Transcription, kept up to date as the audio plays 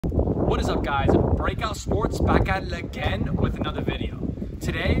What is up, guys? Breakout Sports back at it again with another video.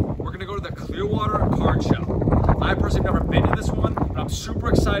 Today, we're gonna go to the Clearwater card show. I personally have never been to this one, but I'm super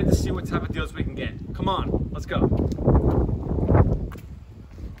excited to see what type of deals we can get. Come on, let's go.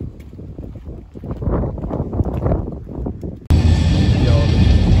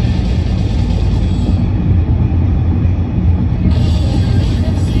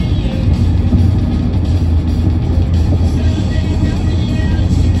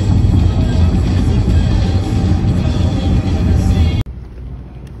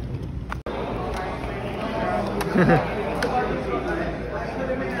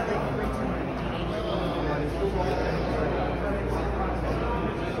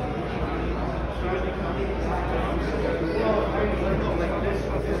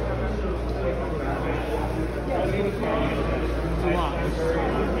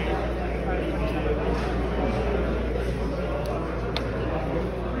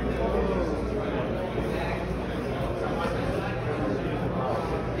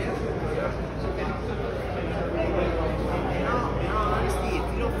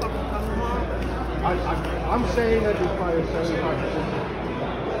 I'm saying that it's probably 75%.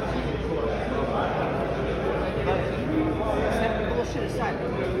 Bullshit aside.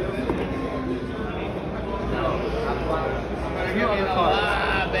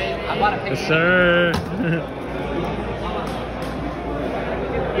 I bought a picture. Yes, sir.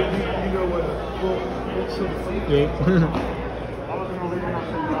 You know what? Yep.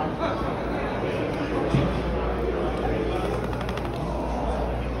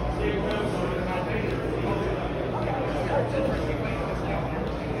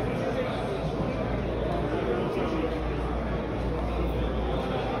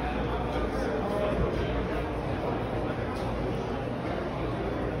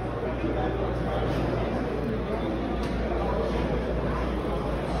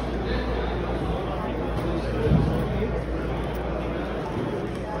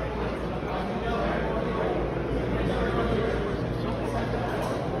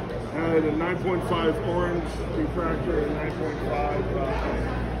 The 9.5 orange refractor and 9.5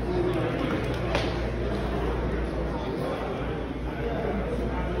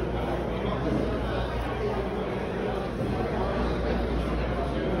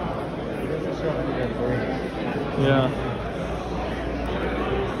 Yeah.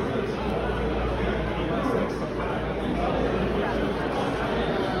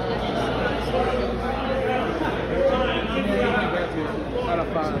 out of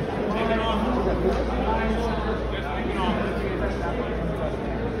 5.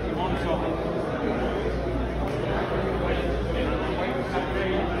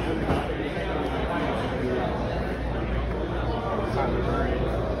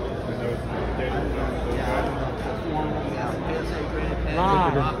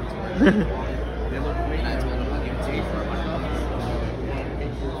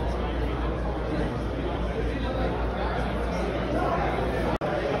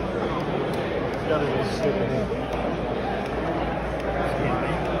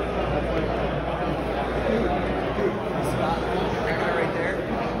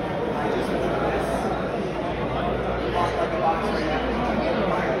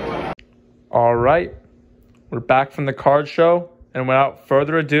 All right, we're back from the card show, and without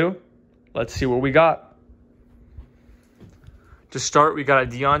further ado, let's see what we got. To start, we got a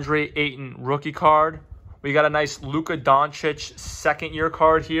DeAndre Ayton rookie card. We got a nice Luka Doncic second-year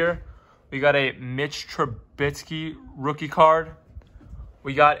card here. We got a Mitch Trubisky rookie card.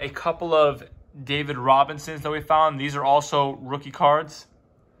 We got a couple of David Robinsons that we found. These are also rookie cards.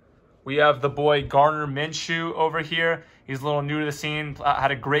 We have the boy Gardner Minshew over here. He's a little new to the scene.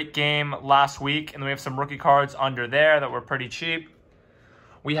 Had a great game last week. And then we have some rookie cards under there that were pretty cheap.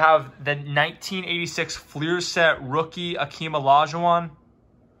 We have the 1986 Fleer Set rookie Akeem Olajuwon.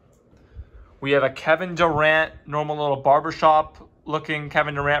 We have a Kevin Durant, normal little barbershop looking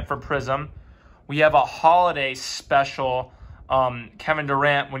Kevin Durant for Prism. We have a holiday special Kevin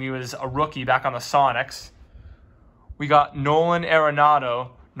Durant when he was a rookie back on the Sonics. We got Nolan Arenado,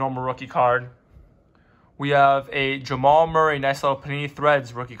 normal rookie card. We have a Jamal Murray, nice little Panini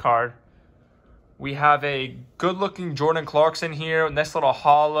Threads rookie card. We have a good-looking Jordan Clarkson here, nice little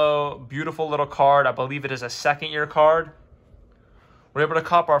hollow, beautiful little card. I believe it is a second-year card. We're able to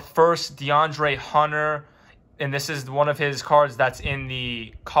cop our first DeAndre Hunter, and this is one of his cards that's in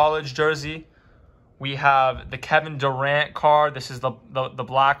the college jersey. We have the Kevin Durant card. This is the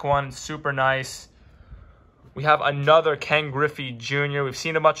black one, super nice. We have another Ken Griffey Jr. We've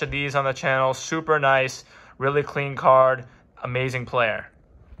seen a bunch of these on the channel. Super nice, really clean card, amazing player.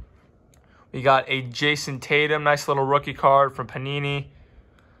 We got a Jason Tatum, nice little rookie card from Panini.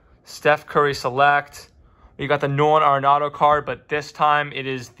 Steph Curry Select. We got the Nolan Arenado card, but this time it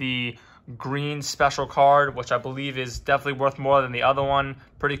is the green special card, which I believe is definitely worth more than the other one.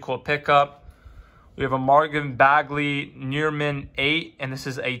 Pretty cool pickup. We have a Marvin Bagley Nearman 8, and this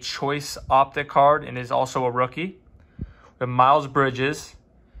is a choice optic card and is also a rookie. We have Miles Bridges.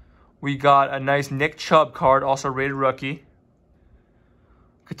 We got a nice Nick Chubb card, also rated rookie.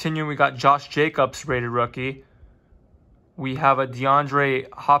 Continuing, we got Josh Jacobs rated rookie. We have a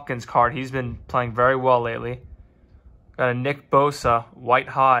DeAndre Hopkins card. He's been playing very well lately. Got a Nick Bosa, white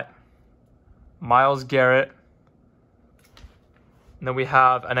hot. Myles Garrett. And then we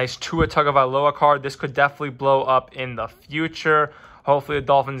have a nice Tua Tagovailoa card. This could definitely blow up in the future. Hopefully the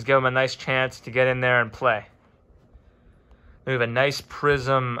Dolphins give him a nice chance to get in there and play. Then we have a nice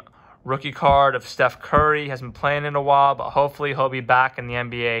Prism rookie card of Steph Curry. He hasn't been playing in a while, but hopefully he'll be back in the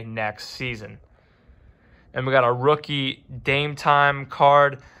NBA next season. And we got a rookie Dame Time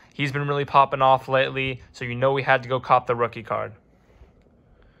card. He's been really popping off lately, so you know we had to go cop the rookie card.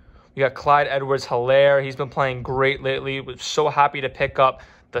 We got Clyde Edwards-Helaire. He's been playing great lately. We're so happy to pick up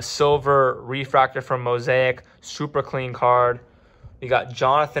the silver refractor from Mosaic. Super clean card. We got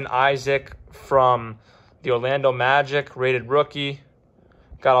Jonathan Isaac from the Orlando Magic, rated rookie.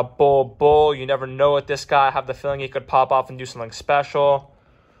 Got a Bull. You never know with this guy. I have the feeling he could pop off and do something special.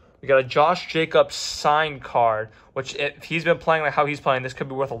 We got a Josh Jacobs signed card, which if he's been playing like how he's playing, this could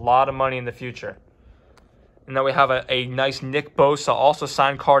be worth a lot of money in the future. And then we have a nice Nick Bosa, also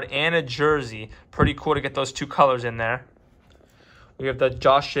signed card and a jersey. Pretty cool to get those two colors in there. We have the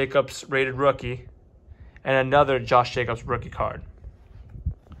Josh Jacobs rated rookie and another Josh Jacobs rookie card.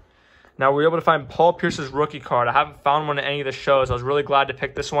 Now, we were able to find Paul Pierce's rookie card. I haven't found one in any of the shows. I was really glad to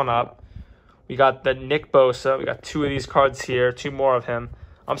pick this one up. We got the Nick Bosa. We got two of these cards here, three more of him.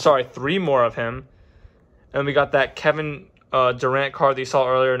 And we got that Kevin Durant card that you saw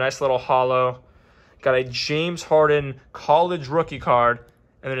earlier. Nice little hollow. Got a James Harden college rookie card.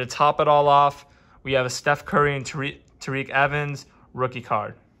 And then to top it all off, we have a Steph Curry and Tariq Evans rookie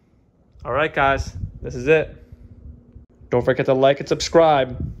card. All right, guys. This is it. Don't forget to like and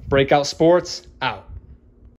subscribe. Breakout Sports, out.